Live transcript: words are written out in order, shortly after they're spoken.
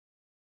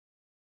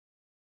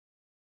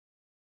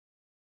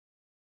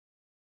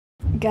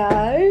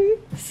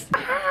guys.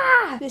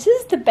 This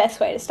is the best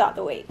way to start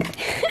the week.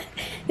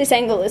 This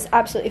angle is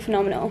absolutely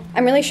phenomenal.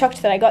 I'm really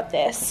shocked that I got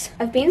this.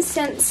 I've been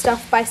sent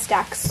stuff by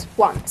Stacks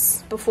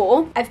once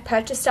before. I've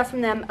purchased stuff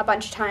from them a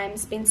bunch of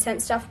times, been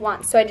sent stuff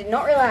once. So I did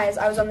not realize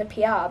I was on the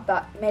PR,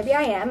 but maybe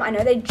I am. I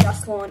know they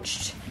just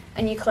launched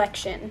a new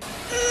collection.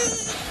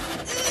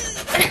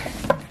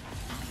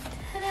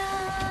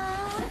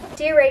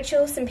 Dear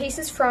Rachel, some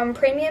pieces from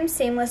Premium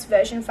Seamless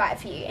version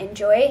 5 for you.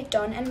 Enjoy,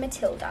 Don and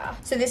Matilda.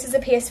 So this is a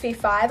PSV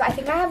 5. I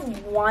think I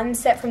have one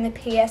set from the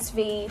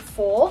PSV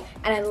 4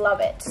 and I love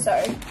it. So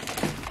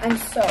I'm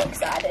so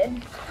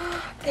excited.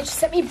 They just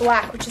sent me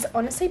black, which is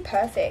honestly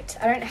perfect.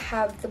 I don't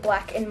have the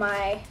black in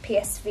my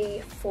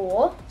PSV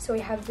 4. So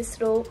we have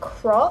this little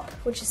crop,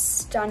 which is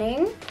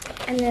stunning.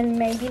 And then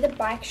maybe the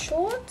bike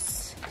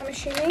shorts, I'm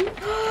assuming.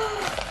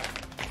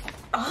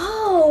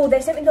 Oh, they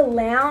sent me the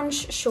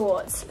lounge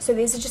shorts. So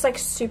these are just like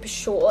super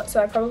short.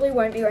 So I probably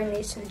won't be wearing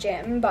these to the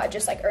gym, but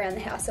just like around the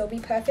house, they'll be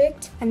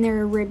perfect. And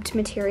they're a ribbed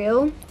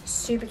material,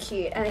 super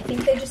cute. And I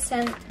think they just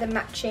sent the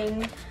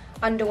matching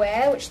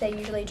underwear, which they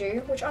usually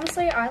do, which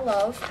honestly I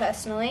love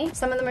personally.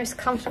 Some of the most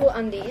comfortable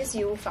undies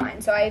you will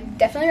find. So I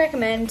definitely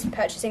recommend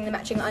purchasing the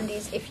matching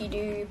undies if you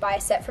do buy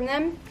a set from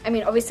them. I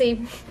mean,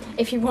 obviously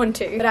if you want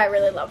to, but I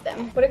really love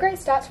them. What a great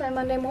start to my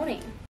Monday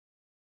morning.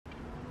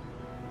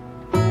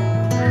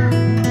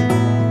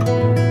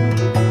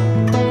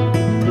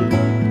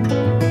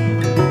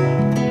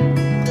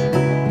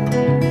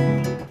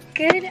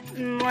 Good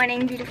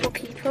morning, beautiful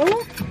people.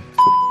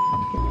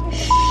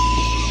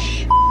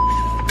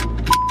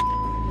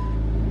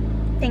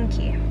 Thank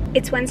you.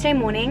 It's Wednesday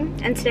morning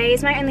and today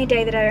is my only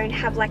day that I don't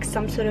have like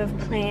some sort of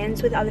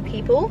plans with other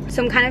people.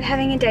 So I'm kind of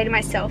having a day to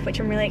myself, which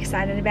I'm really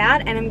excited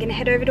about, and I'm gonna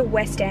head over to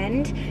West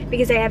End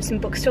because they have some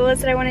bookstores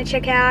that I want to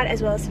check out,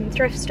 as well as some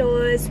thrift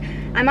stores.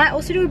 I might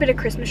also do a bit of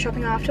Christmas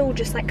shopping after. We'll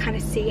just like kind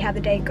of see how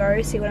the day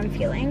goes, see what I'm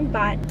feeling,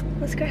 but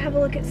let's go have a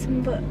look at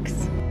some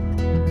books.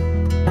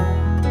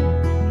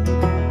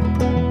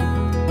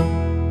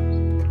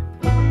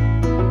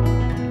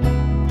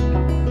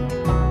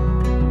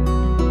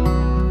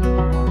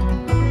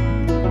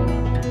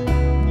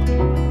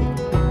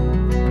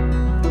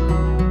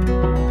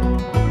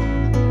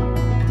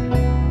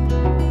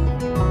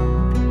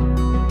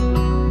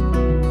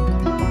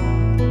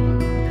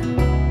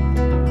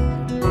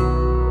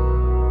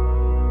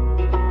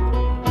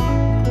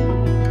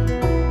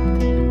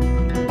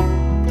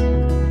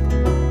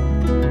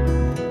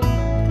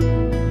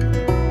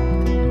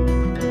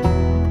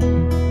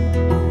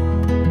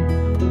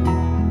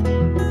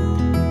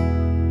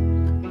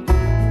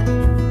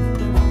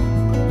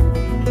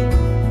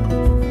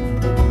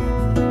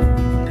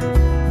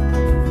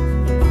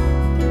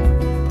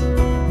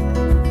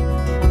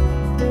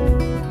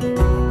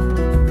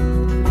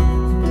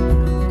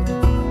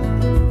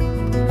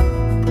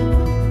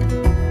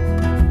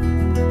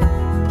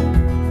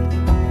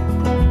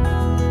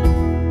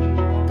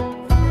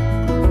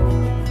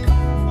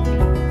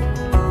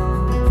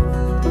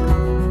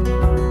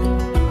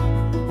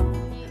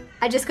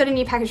 I just got a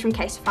new package from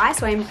Casetify,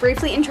 so I'm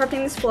briefly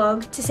interrupting this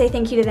vlog to say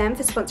thank you to them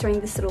for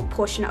sponsoring this little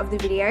portion of the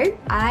video.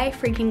 I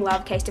freaking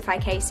love Casetify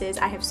cases.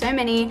 I have so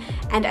many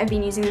and I've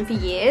been using them for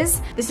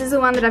years. This is the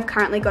one that I've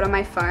currently got on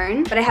my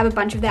phone, but I have a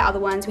bunch of their other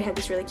ones. We have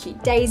this really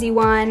cute daisy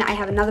one. I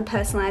have another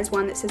personalized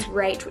one that says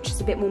Rach, which is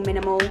a bit more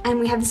minimal. And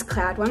we have this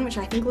cloud one, which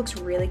I think looks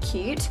really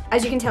cute.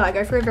 As you can tell, I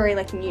go for a very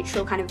like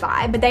neutral kind of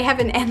vibe, but they have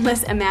an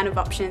endless amount of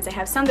options. They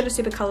have some that are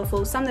super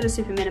colorful, some that are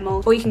super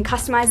minimal, or you can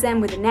customize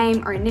them with a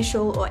name or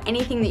initial or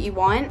anything that you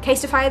want.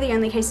 Casetify are the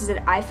only cases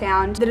that I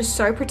found that are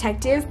so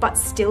protective but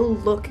still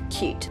look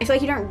cute. I feel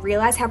like you don't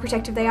realize how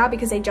protective they are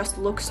because they just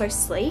look so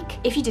sleek.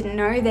 If you didn't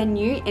know, their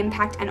new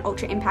Impact and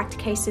Ultra Impact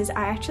cases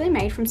are actually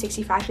made from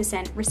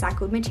 65%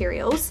 recycled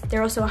materials.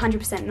 They're also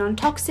 100%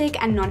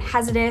 non-toxic and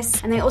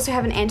non-hazardous, and they also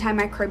have an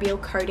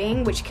antimicrobial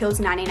coating which kills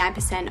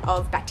 99%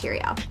 of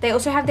bacteria. They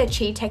also have their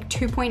Chi Tech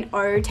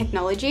 2.0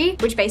 technology,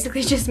 which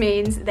basically just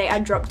means they are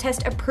drop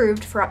test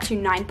approved for up to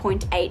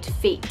 9.8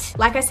 feet.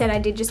 Like I said, I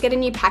did just get a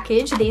new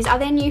package. These are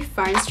their new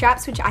phone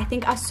straps, which I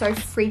think are so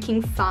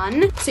freaking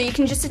fun. So you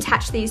can just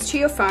attach these to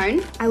your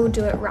phone. I will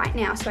do it right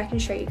now so I can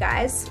show you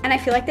guys. And I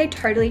feel like they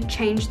totally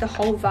change the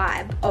whole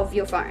vibe of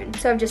your phone.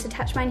 So I've just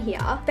attached mine here.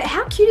 But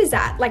how cute is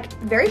that? Like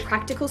very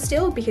practical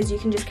still because you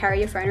can just carry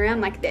your phone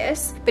around like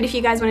this. But if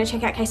you guys want to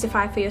check out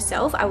Casetify for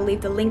yourself, I will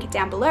leave the link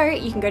down below.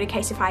 You can go to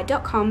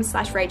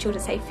casetify.com/Rachel to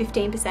save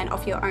 15%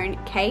 off your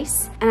own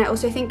case. And I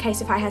also think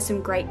Casetify has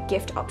some great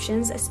gift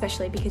options,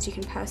 especially because you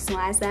can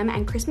personalize them,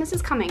 and Christmas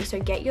is coming, so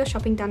get your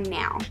shopping done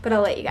now. But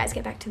I'll let you guys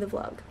get back to the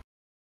vlog.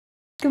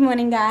 Good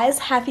morning guys,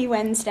 happy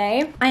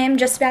Wednesday. I am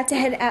just about to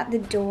head out the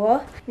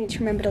door. I need to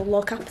remember to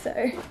lock up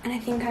though. And I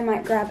think I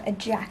might grab a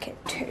jacket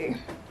too,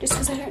 just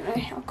because I don't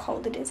know how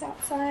cold it is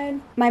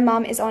outside. My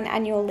mum is on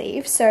annual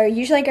leave, so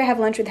usually I go have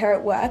lunch with her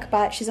at work,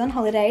 but she's on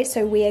holiday,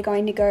 so we are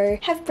going to go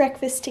have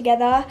breakfast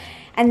together,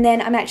 and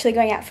then I'm actually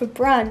going out for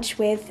brunch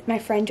with my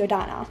friend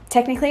Jordana.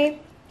 Technically,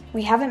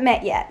 we haven't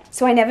met yet.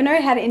 So I never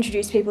know how to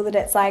introduce people that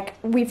it's like,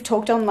 we've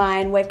talked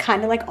online, we're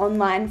kind of like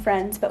online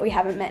friends, but we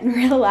haven't met in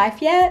real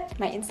life yet.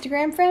 My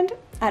Instagram friend?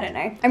 I don't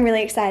know. I'm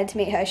really excited to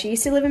meet her. She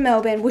used to live in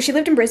Melbourne. Well, she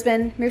lived in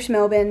Brisbane, moved to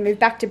Melbourne, moved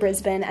back to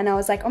Brisbane, and I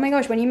was like, oh my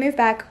gosh, when you move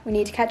back, we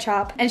need to catch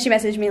up. And she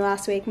messaged me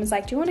last week and was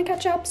like, do you want to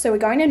catch up? So we're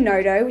going to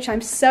Nodo, which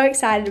I'm so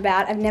excited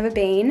about. I've never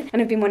been,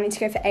 and I've been wanting to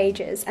go for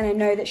ages, and I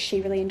know that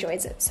she really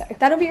enjoys it. So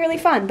that'll be really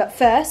fun. But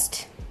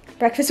first,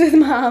 breakfast with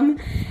mum,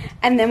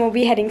 and then we'll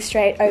be heading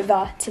straight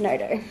over to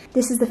Nodo.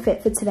 This is the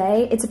fit for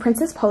today. It's a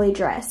Princess Polly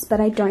dress, but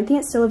I don't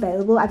think it's still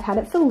available. I've had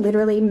it for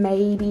literally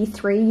maybe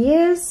 3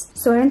 years,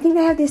 so I don't think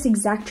they have this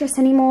exact dress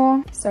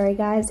anymore. Sorry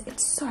guys,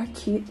 it's so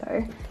cute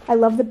though. I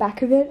love the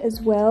back of it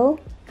as well.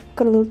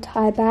 Got a little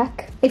tie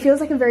back. It feels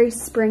like a very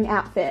spring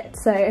outfit,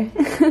 so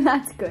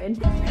that's good.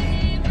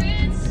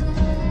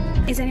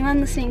 Is anyone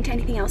listening to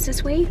anything else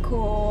this week,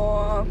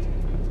 or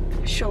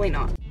surely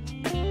not?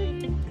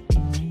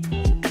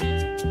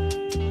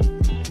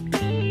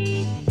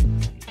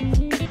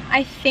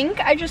 I think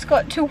I just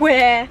got to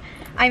where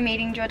I'm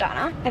meeting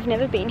Jordana. I've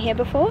never been here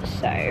before,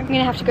 so I'm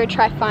gonna have to go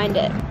try find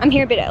it. I'm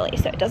here a bit early,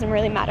 so it doesn't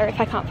really matter if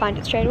I can't find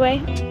it straight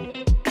away.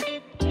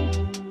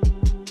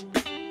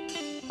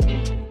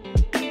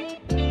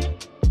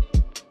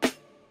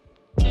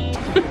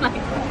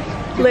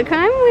 Look who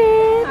I'm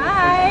with.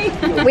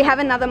 Hi. We have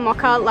another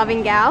mocha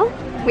loving gal.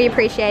 We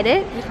appreciate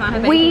it. You can't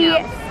have anything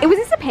else. Was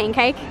this a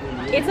pancake?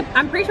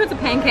 I'm pretty sure it's a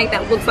pancake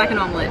that looks like an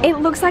omelette. It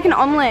looks like an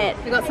omelette.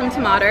 We got some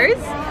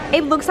tomatoes.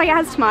 It looks like it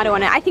has tomato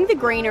on it. I think the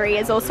greenery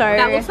is also...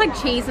 That looks like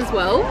cheese as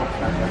well.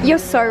 You're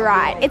so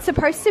right. It's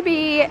supposed to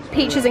be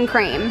peaches and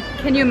cream.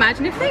 Can you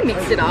imagine if they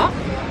mixed it up?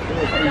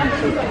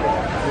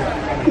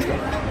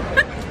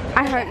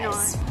 I hope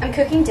not. I'm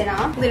cooking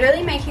dinner.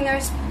 Literally making the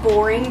most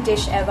boring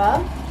dish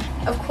ever.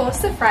 Of course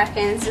the fry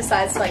pan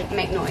decides to like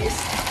make noise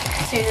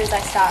as soon as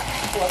I start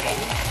vlogging.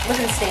 Look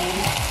at the steam.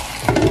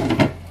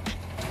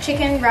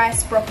 Chicken,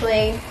 rice,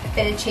 broccoli,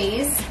 bit of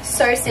cheese.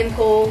 So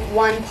simple,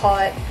 one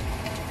pot.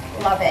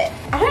 Love it.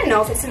 I don't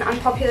know if it's an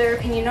unpopular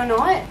opinion or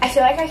not. I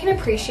feel like I can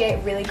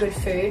appreciate really good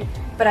food,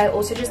 but I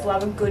also just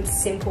love a good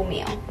simple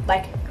meal.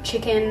 Like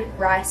chicken,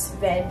 rice,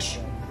 veg,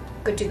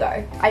 good to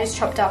go. I just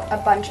chopped up a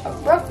bunch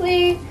of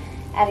broccoli,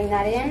 adding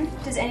that in.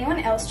 Does anyone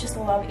else just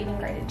love eating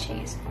grated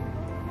cheese?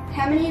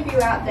 How many of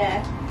you out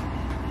there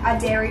are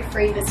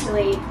dairy-free but still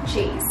eat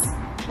cheese?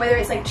 Whether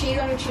it's like cheese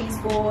on a cheese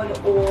board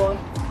or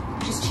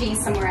just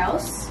cheese somewhere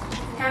else.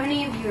 How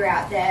many of you are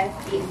out there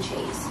eating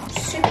cheese?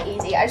 Super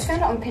easy. I just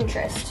found it on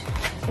Pinterest.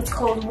 It's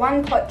called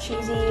One Pot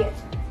Cheesy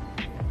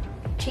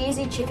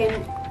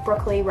Chicken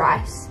Broccoli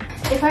Rice.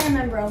 If I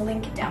remember, I'll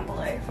link it down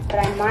below,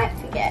 but I might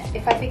forget.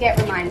 If I forget,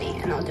 remind me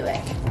and I'll do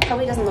it.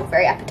 Probably doesn't look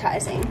very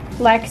appetizing.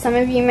 Like some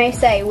of you may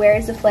say, where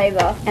is the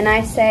flavor? And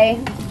I say,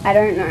 I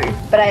don't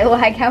know, but I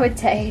like how it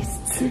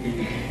tastes.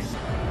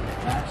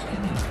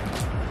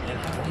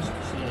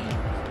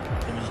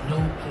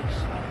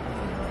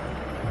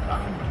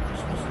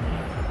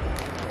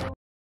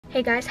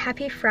 Hey guys,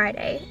 happy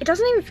Friday. It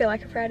doesn't even feel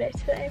like a Friday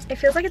today. It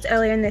feels like it's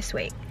earlier in this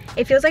week.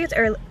 It feels like it's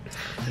early.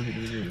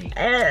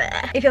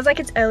 It feels like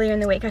it's earlier in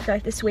the week. I feel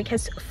like this week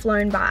has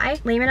flown by.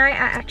 Liam and I are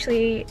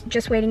actually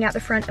just waiting out the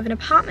front of an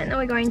apartment that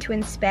we're going to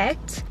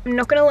inspect. I'm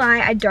not gonna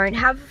lie, I don't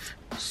have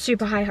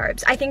super high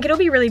hopes. I think it'll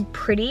be really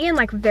pretty and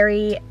like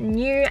very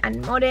new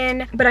and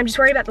modern, but I'm just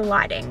worried about the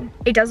lighting.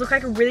 It does look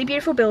like a really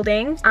beautiful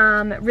building,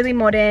 really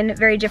modern,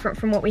 very different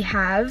from what we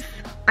have.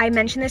 I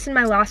mentioned this in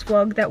my last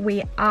vlog that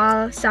we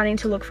are starting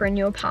to look for a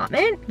new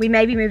apartment. We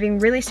may be moving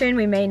really soon,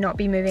 we may not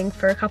be moving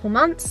for a couple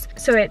months,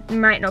 so it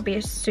might not be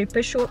a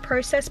super short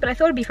process, but I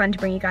thought it'd be fun to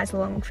bring you guys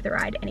along for the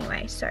ride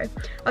anyway. So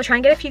I'll try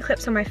and get a few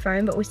clips on my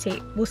phone, but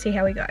we'll see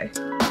how we go.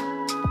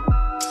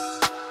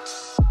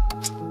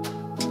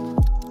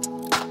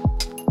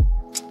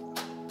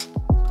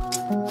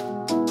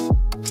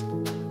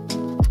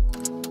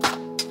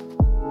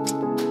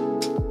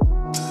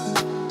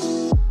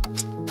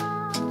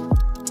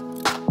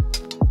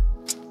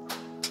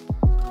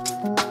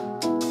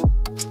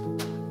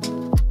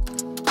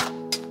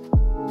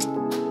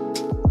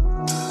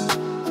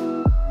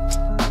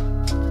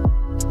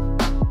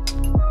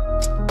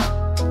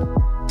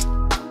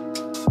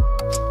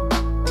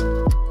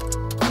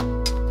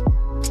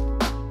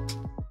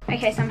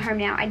 Okay, so I'm home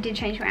now. I did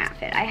change my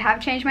outfit. I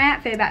have changed my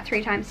outfit about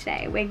 3 times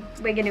today.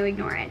 We're gonna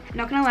ignore it.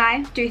 Not gonna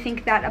lie, do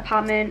think that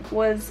apartment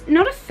was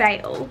not a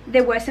fail.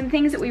 There were some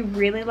things that we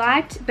really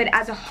liked, but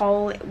as a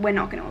whole, we're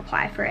not gonna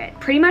apply for it.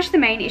 Pretty much the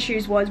main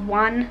issues was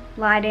 1,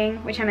 lighting,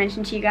 which I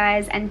mentioned to you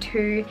guys, and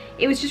 2,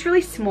 it was just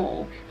really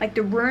small. Like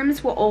the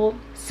rooms were all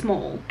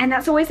small. And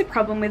that's always the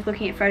problem with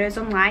looking at photos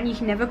online. You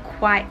can never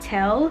quite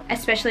tell,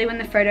 especially when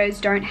the photos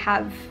don't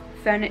have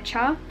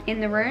furniture in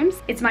the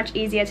rooms. It's much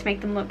easier to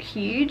make them look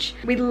huge.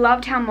 We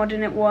loved how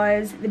modern it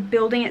was. The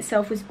building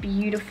itself was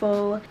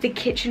beautiful. The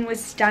kitchen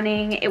was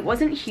stunning. It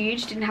wasn't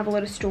huge, didn't have a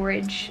lot of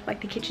storage.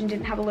 Like the kitchen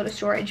didn't have a lot of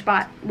storage,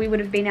 but we would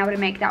have been able to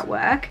make that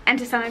work. And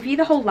to some of you,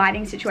 the whole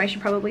lighting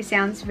situation probably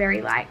sounds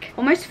very like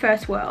almost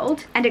first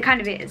world, and it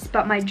kind of is,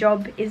 but my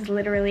job is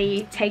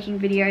literally taking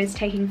videos,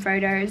 taking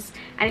photos,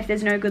 and if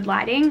there's no good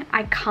lighting,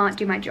 I can't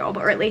do my job,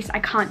 or at least I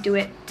can't do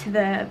it to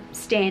the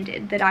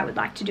standard that I would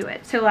like to do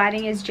it. So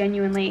lighting is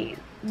genuinely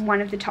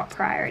one of the top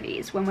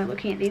priorities when we're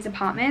looking at these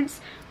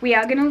apartments. We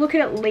are going to look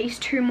at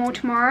least 2 more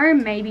tomorrow,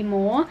 maybe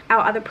more. Our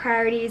other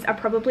priorities are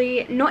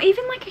probably not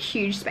even like a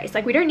huge space.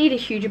 Like we don't need a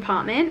huge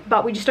apartment,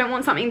 but we just don't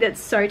want something that's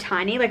so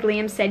tiny. Like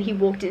Liam said, he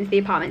walked into the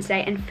apartment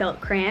today and felt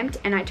cramped,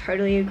 and I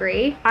totally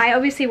agree. I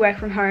obviously work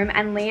from home,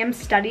 and Liam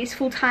studies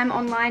full-time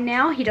online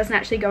now. He doesn't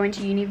actually go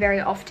into uni very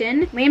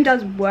often. Liam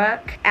does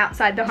work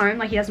outside the home,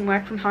 like he doesn't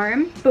work from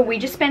home, but we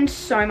just spend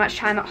so much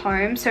time at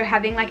home, so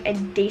having like a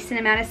decent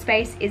amount of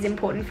space is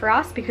important for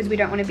us because we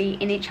don't want to be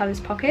in each other's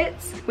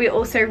pockets. We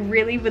also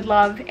really would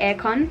love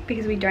aircon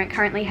because we don't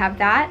currently have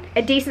that.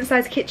 A decent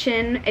sized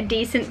kitchen, a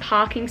decent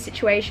parking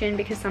situation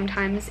because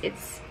sometimes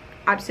it's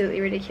absolutely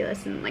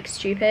ridiculous and like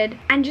stupid,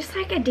 and just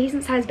like a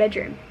decent sized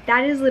bedroom.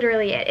 That is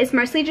literally it. It's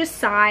mostly just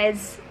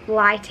size,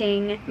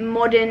 lighting,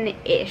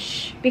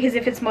 modern-ish, because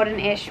if it's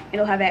modern-ish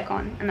it'll have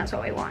aircon, and that's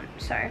what we want.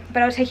 So,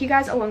 but I'll take you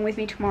guys along with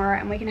me tomorrow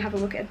and we can have a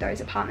look at those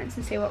apartments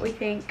and see what we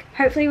think.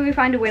 Hopefully we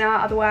find a winner,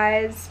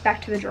 otherwise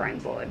back to the drawing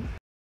board.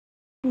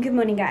 Good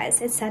morning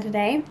guys, it's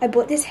Saturday. I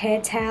bought this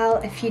hair towel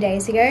a few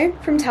days ago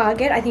from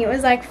Target. I think it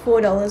was like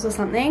 $4 or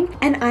something,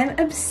 and I'm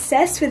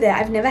obsessed with it.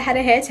 I've never had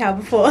a hair towel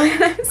before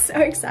and I'm so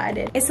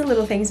excited. It's the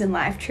little things in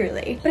life,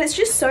 truly. But it's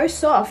just so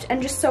soft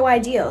and just so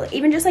ideal.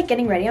 Even just like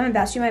getting ready, I'm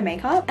about to do my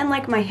makeup and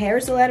like my hair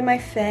is all out of my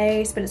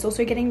face, but it's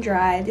also getting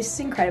dry. This is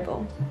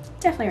incredible.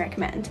 Definitely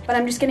recommend. But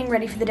I'm just getting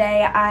ready for the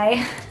day.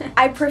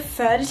 I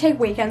prefer to take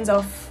weekends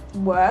off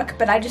work,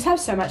 but I just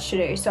have so much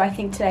to do, so I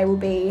think today will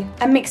be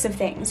a mix of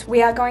things.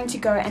 We are going to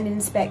go and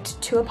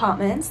inspect 2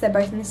 apartments. They're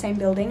both in the same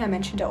building. I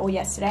mentioned it all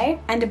yesterday,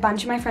 and a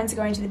bunch of my friends are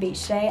going to the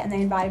beach today and they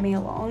invited me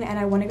along, and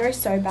I want to go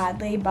so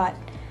badly, but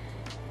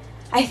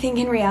I think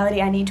in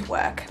reality I need to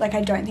work. Like I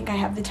don't think I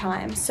have the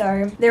time.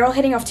 So they're all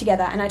heading off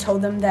together, and I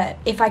told them that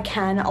if I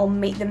can I'll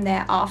meet them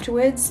there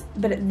afterwards,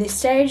 but at this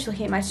stage,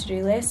 looking at my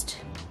to-do list,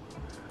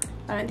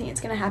 I don't think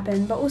it's gonna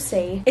happen, but we'll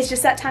see. It's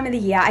just that time of the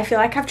year. I feel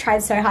like I've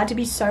tried so hard to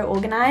be so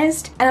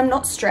organized, and I'm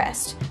not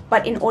stressed,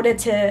 but in order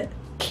to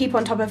keep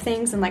on top of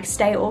things and like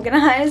stay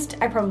organized,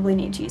 I probably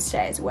need to use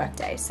today as a work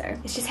day. So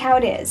it's just how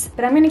it is.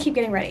 But I'm gonna keep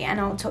getting ready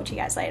and I'll talk to you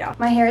guys later.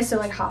 My hair is still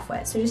like half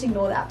wet, so just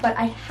ignore that. But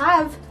I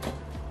have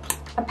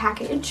a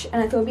package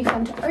and I thought it'd be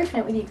fun to open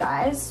it with you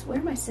guys. Where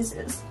are my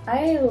scissors?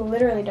 I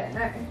literally don't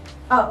know.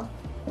 Oh,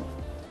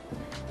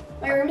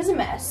 my room is a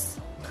mess.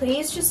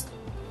 Please just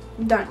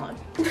don't look.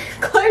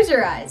 Close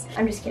your eyes.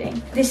 I'm just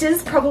kidding. This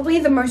is probably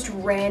the most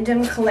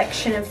random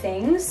collection of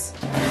things.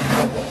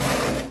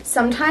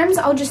 Sometimes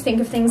I'll just think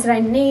of things that I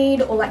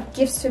need, or like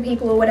gifts for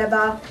people or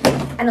whatever,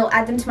 and I'll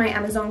add them to my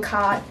Amazon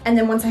cart, and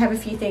then once I have a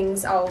few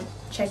things I'll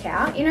check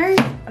out, you know?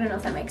 I don't know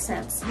if that makes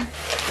sense.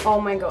 Oh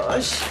my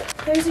gosh.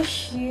 Those are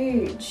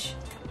huge.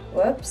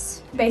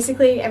 Whoops.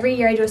 Basically, every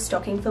year I do a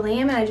stocking for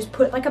Liam and I just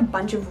put like a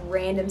bunch of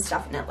random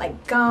stuff in it,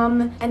 like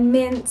gum and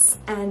mints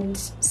and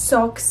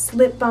socks,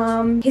 lip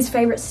balm, his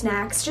favorite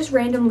snacks, just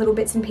random little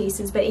bits and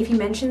pieces. But if he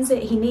mentions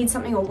that he needs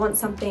something or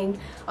wants something,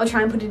 I'll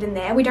try and put it in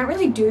there. We don't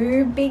really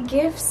do big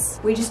gifts.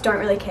 We just don't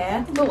really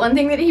care. But one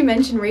thing that he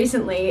mentioned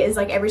recently is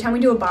like every time we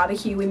do a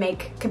barbecue, we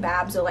make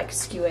kebabs or like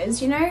skewers,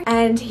 you know?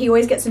 And he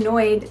always gets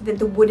annoyed that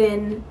the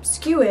wooden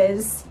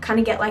skewers kind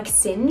of get like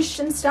singed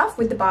and stuff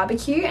with the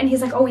barbecue. And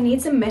he's like, oh, we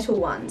need some metal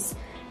ones.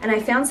 And I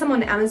found some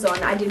on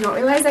Amazon. I did not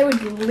realize they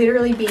would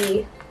literally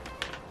be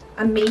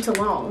a meter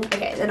long.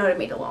 Okay, they're not a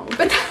meter long,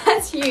 but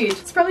that's huge.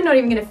 It's probably not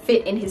even gonna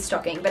fit in his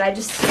stocking, but I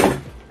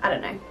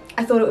don't know.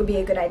 I thought it would be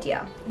a good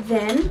idea.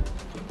 Then,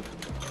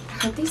 I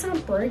hope these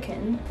aren't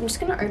broken. I'm just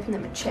gonna open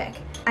them and check.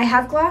 I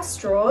have glass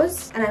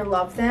straws and I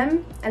love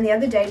them. And the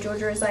other day,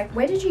 Georgia was like,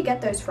 where did you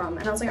get those from?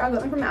 And I was like, I got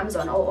them from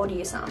Amazon. I'll order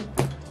you some.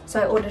 So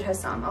I ordered her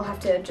some. I'll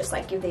have to just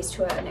like give these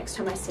to her next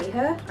time I see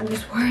her. I'm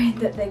just worried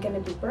that they're gonna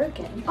be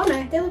broken. Oh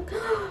no, they look,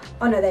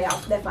 oh no, they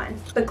are, they're fine.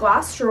 But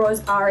glass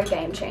straws are a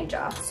game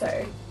changer,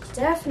 so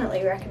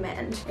definitely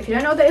recommend. If you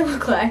don't know what they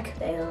look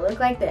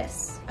like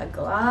this, a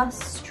glass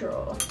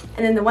straw.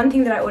 And then the one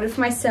thing that I ordered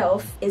for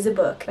myself is a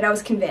book, but I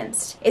was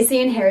convinced. It's The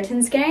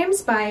Inheritance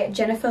Games by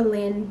Jennifer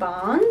Lynn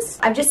Barnes.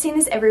 I've just seen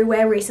this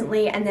everywhere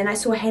recently, and then I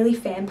saw Hailey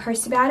Pham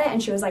post about it,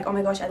 and she was like, oh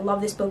my gosh, I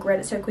love this book, read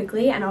it so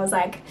quickly, and I was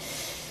like,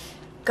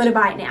 gotta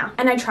buy it now.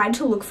 And I tried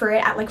to look for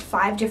it at like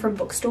 5 different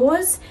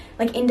bookstores,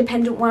 like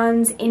independent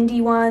ones,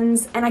 indie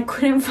ones, and I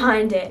couldn't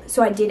find it.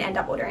 So I did end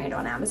up ordering it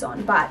on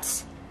Amazon,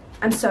 but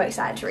I'm so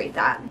excited to read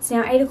that. It's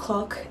now 8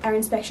 o'clock. Our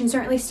inspections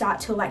don't really start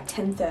till like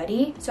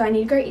 10:30. So I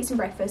need to go eat some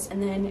breakfast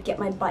and then get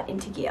my butt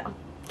into gear,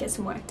 get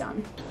some work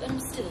done. I'm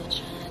still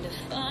trying to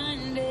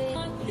find it.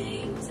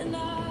 Things and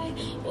I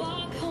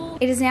walk home.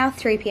 It is now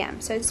 3 p.m,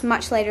 so it's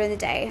much later in the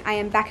day. I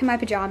am back in my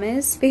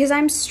pajamas because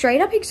I'm straight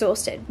up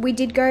exhausted. We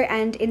did go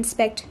and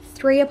inspect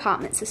 3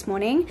 apartments this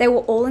morning. They were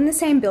all in the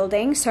same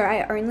building, so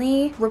I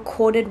only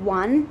recorded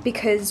one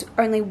because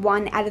only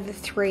one out of the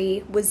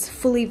 3 was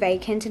fully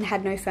vacant and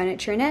had no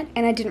furniture in it,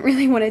 and I didn't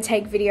really want to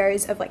take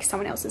videos of like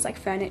someone else's like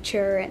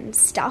furniture and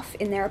stuff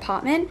in their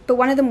apartment. But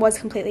one of them was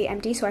completely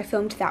empty, so I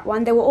filmed that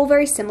one. They were all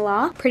very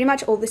similar, pretty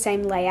much all the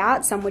same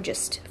layout. Some were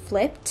just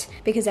flipped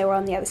because they were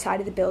on the other side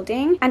of the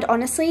building, and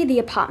honestly the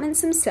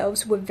apartments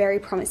themselves were very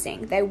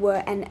promising. They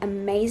were an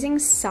amazing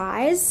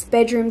size.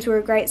 Bedrooms were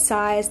a great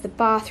size, the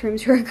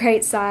bathrooms were a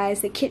great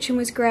size, the kitchen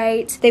was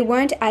great. They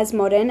weren't as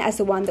modern as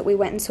the one that we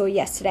went and saw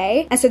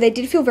yesterday, and so they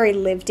did feel very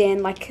lived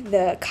in. Like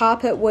the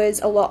carpet was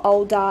a lot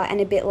older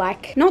and a bit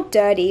like, not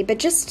dirty, but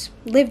just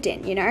lived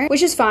in, you know,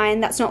 which is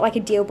fine. That's not like a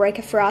deal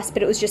breaker for us,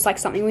 but it was just like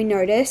something we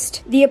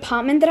noticed. The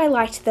apartment that I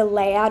liked the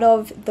layout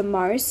of the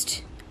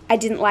most, I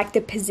didn't like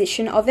the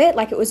position of it.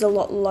 Like it was a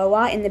lot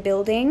lower in the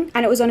building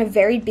and it was on a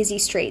very busy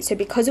street. So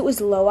because it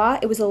was lower,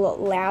 it was a lot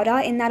louder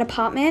in that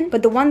apartment.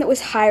 But the one that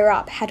was higher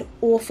up had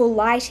awful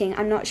lighting.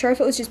 I'm not sure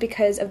if it was just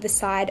because of the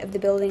side of the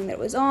building that it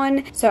was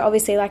on. So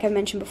obviously, like I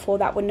mentioned before,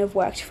 that wouldn't have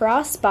worked for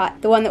us.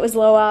 But the one that was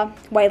lower,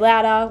 way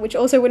louder, which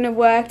also wouldn't have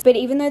worked. But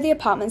even though the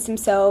apartments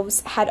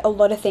themselves had a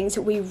lot of things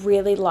that we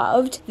really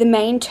loved, the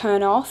main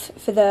turn off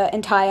for the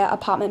entire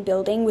apartment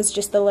building was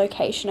just the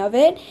location of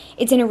it.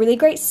 It's in a really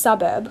great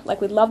suburb.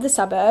 Like we love the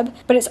suburb,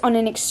 but it's on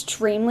an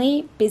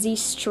extremely busy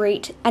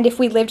street, and if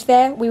we lived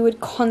there we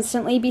would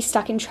constantly be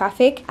stuck in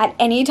traffic at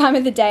any time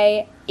of the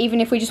day, even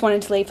if we just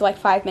wanted to leave for like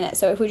 5 minutes.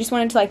 So if we just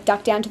wanted to like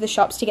duck down to the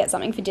shops to get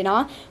something for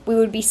dinner, we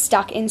would be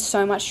stuck in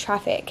so much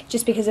traffic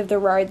just because of the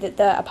road that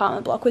the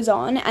apartment block was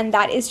on, and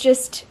that's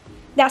just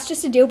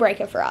a deal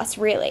breaker for us,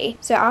 really.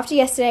 So after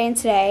yesterday and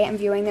today and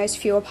viewing those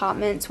few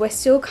apartments, we're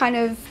still kind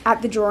of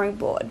at the drawing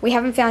board. We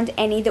haven't found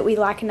any that we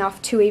like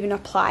enough to even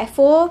apply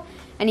for.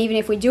 And even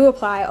if we do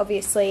apply,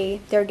 obviously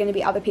there are going to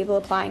be other people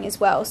applying as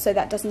well, so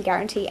that doesn't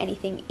guarantee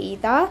anything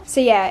either. So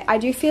yeah, I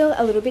do feel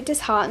a little bit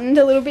disheartened,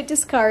 a little bit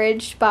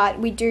discouraged, but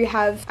we do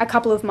have a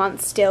couple of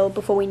months still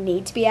before we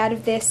need to be out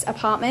of this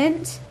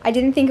apartment. I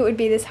didn't think it would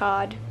be this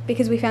hard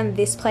because we found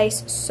this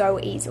place so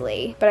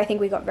easily, but I think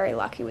we got very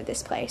lucky with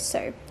this place.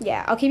 So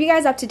yeah, I'll keep you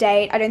guys up to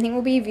date. I don't think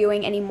we'll be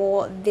viewing any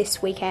more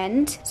this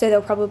weekend, so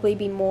there'll probably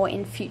be more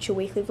in future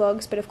weekly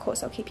vlogs, but of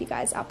course I'll keep you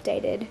guys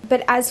updated.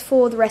 But as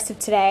for the rest of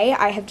today,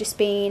 I have just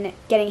been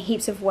getting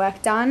heaps of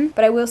work done,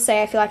 but I will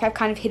say I feel like I've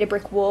kind of hit a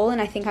brick wall,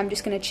 and I think I'm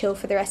just going to chill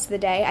for the rest of the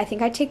day. I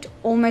think I ticked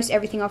almost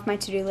everything off my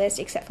to-do list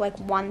except for like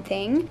one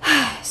thing.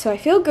 So I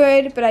feel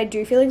good, but I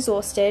do feel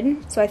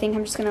exhausted, so I think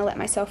I'm just going to let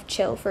myself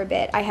chill for a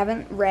bit. I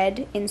haven't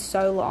read in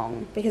so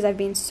long because I've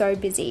been so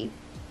busy,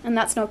 and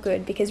that's not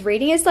good because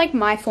reading is like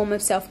my form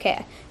of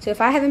self-care. So if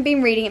I haven't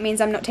been reading, it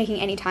means I'm not taking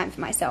any time for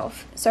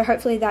myself. So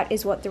hopefully that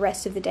is what the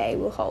rest of the day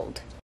will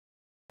hold.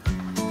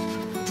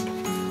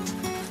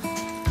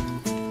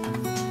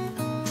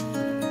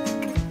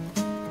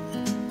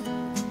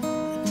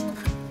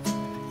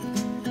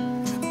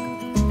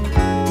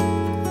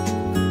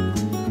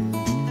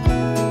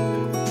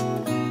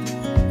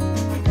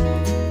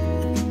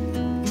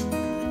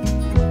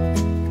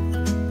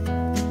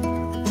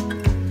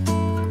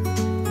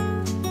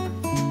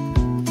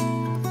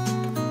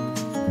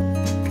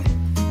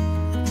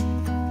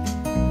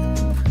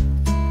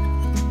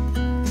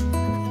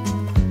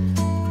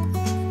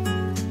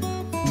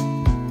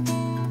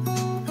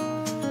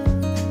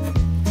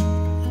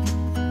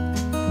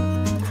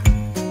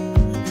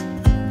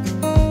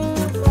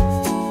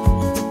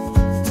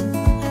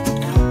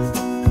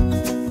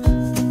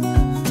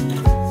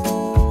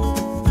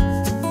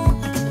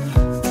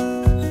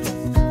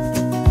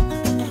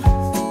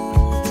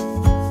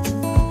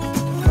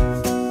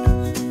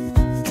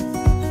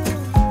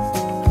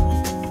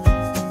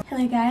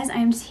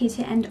 Here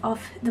to end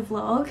off the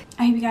vlog.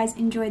 I hope you guys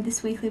enjoyed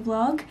this weekly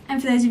vlog,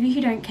 and for those of you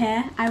who don't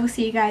care, I will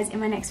see you guys in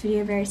my next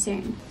video very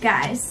soon.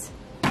 Guys,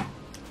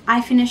 I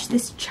finished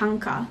this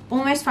chunker,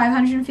 almost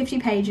 550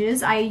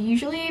 pages. I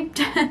usually,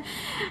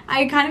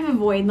 I kind of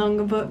avoid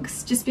longer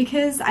books just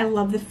because I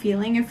love the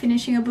feeling of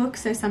finishing a book.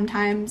 So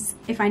sometimes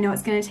if I know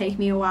it's going to take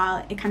me a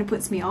while, it kind of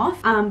puts me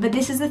off. But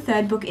this is the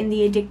 3rd book in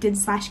the Addicted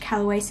 /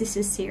 Calloway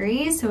Sisters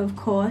series. So of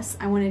course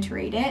I wanted to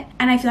read it.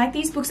 And I feel like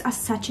these books are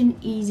such an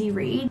easy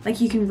read.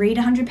 Like you can read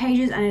 100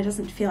 pages and it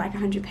doesn't feel like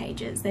 100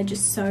 pages. They're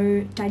just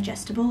so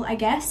digestible, I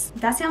guess.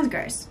 That sounds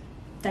gross.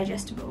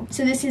 Digestible.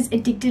 So this is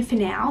Addicted for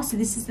Now. So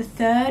this is the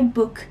 3rd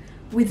book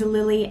with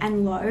Lily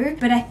and Lo,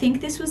 but I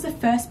think this was the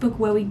first book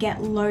where we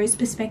get Lo's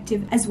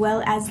perspective as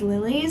well as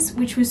Lily's,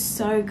 which was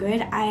so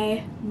good.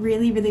 I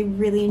really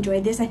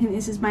enjoyed this. I think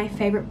this is my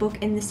favorite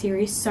book in the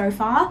series so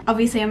far.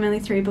 Obviously I'm only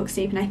 3 books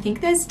deep and I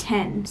think there's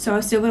 10, so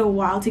I've still got a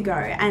while to go,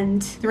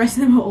 and the rest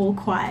of them are all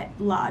quite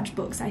large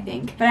books, I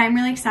think. But I'm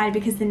really excited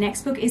because the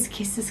next book is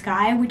Kiss the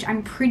Sky, which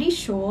I'm pretty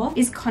sure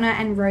is Connor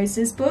and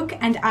Rose's book,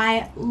 and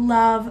I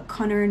love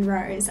Connor and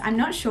Rose. I'm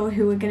not sure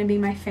who are going to be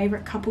my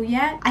favorite couple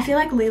yet. I feel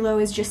like Lilo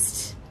is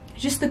just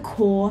just the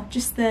core,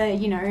 just the,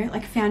 you know,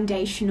 like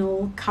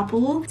foundational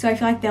couple. So I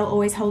feel like they'll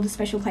always hold a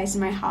special place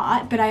in my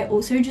heart. But I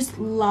also just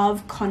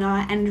love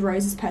Connor and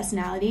Rose's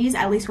personalities,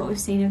 at least what we've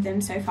seen of them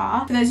so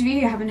far. For those of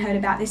you who haven't heard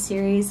about this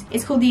series,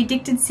 it's called the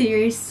Addicted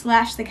series /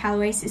 the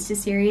Calloway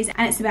Sisters series,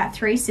 and it's about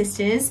 3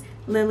 sisters,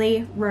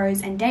 Lily,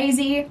 Rose and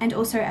Daisy, and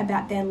also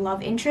about their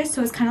love interest.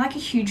 So it's kind of like a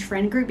huge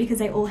friend group because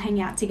they all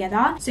hang out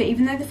together. So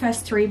even though the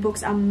first 3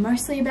 books are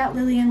mostly about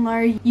Lily and Lo,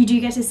 you do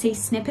get to see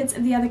snippets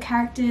of the other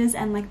characters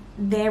and like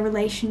their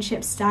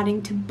relationships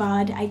starting to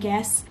bud, I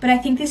guess. But I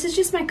think this is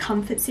just my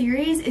comfort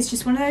series. It's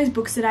just one of those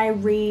books that I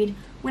read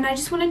when I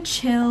just want to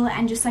chill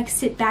and just like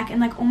sit back and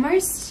like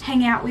almost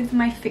hang out with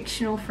my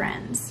fictional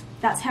friends.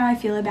 That's how I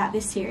feel about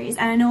this series,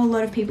 and I know a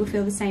lot of people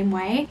feel the same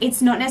way.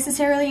 It's not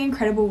necessarily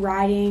incredible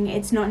writing,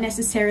 it's not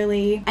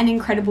necessarily an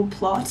incredible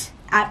plot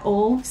at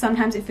all.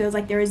 Sometimes it feels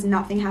like there is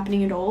nothing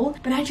happening at all,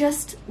 but I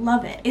just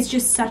love it. It's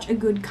just such a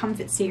good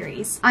comfort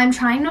series. I'm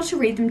trying not to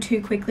read them too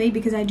quickly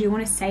because I do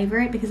want to savor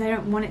it, because I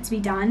don't want it to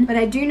be done. But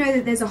I do know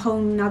that there's a whole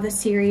nother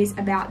series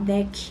about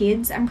their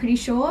kids, I'm pretty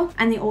sure,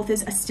 and the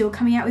authors are still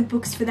coming out with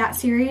books for that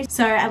series.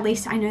 So at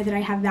least I know that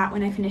I have that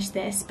when I finish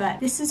this. But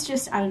this is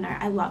just, I don't know,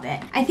 I love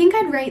it. I think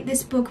I'd rate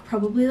this book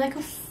probably like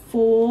a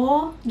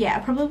 4. Yeah,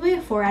 probably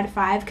a 4 out of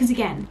 5, because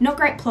again, not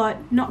great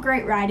plot, not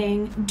great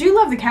writing. Do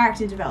love the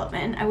character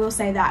development, I will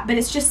say that, but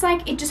it's just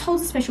like, it just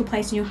holds a special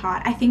place in your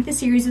heart. I think the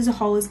series as a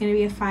whole is going to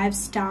be a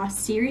 5-star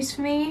series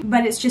for me,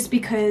 but it's just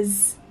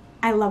because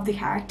I love the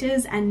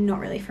characters and not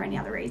really for any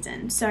other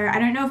reason. So I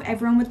don't know if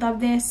everyone would love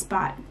this,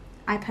 but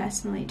I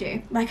personally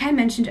do. Like I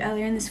mentioned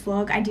earlier in this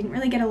vlog, I didn't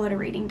really get a lot of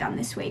reading done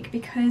this week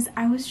because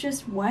I was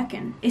just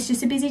working. It's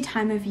just a busy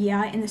time of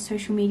year in the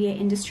social media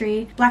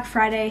industry. Black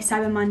Friday,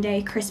 Cyber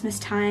Monday, Christmas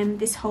time,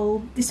 this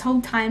whole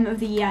time of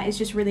the year is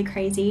just really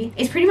crazy.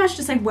 It's pretty much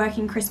just like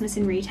working Christmas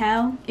in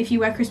retail. If you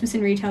work Christmas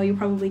in retail, you'll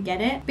probably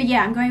get it. But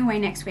yeah, I'm going away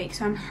next week,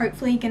 so I'm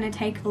hopefully gonna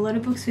take a lot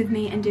of books with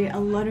me and do a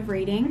lot of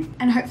reading.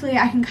 And hopefully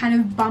I can kind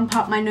of bump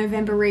up my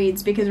November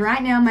reads, because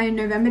right now my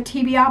November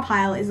TBR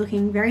pile is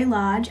looking very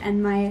large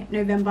and my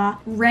November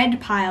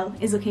red pile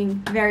is looking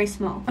very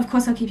small. Of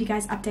course, I'll keep you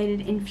guys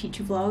updated in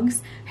future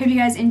vlogs. Hope you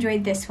guys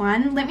enjoyed this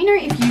one. Let me know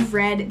if you've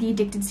read the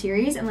Addicted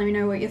series and let me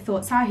know what your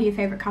thoughts are, who your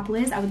favorite couple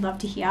is. I would love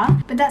to hear.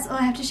 But that's all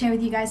I have to share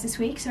with you guys this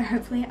week, so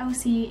hopefully I will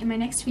see you in my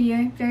next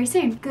video very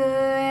soon.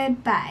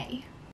 Goodbye.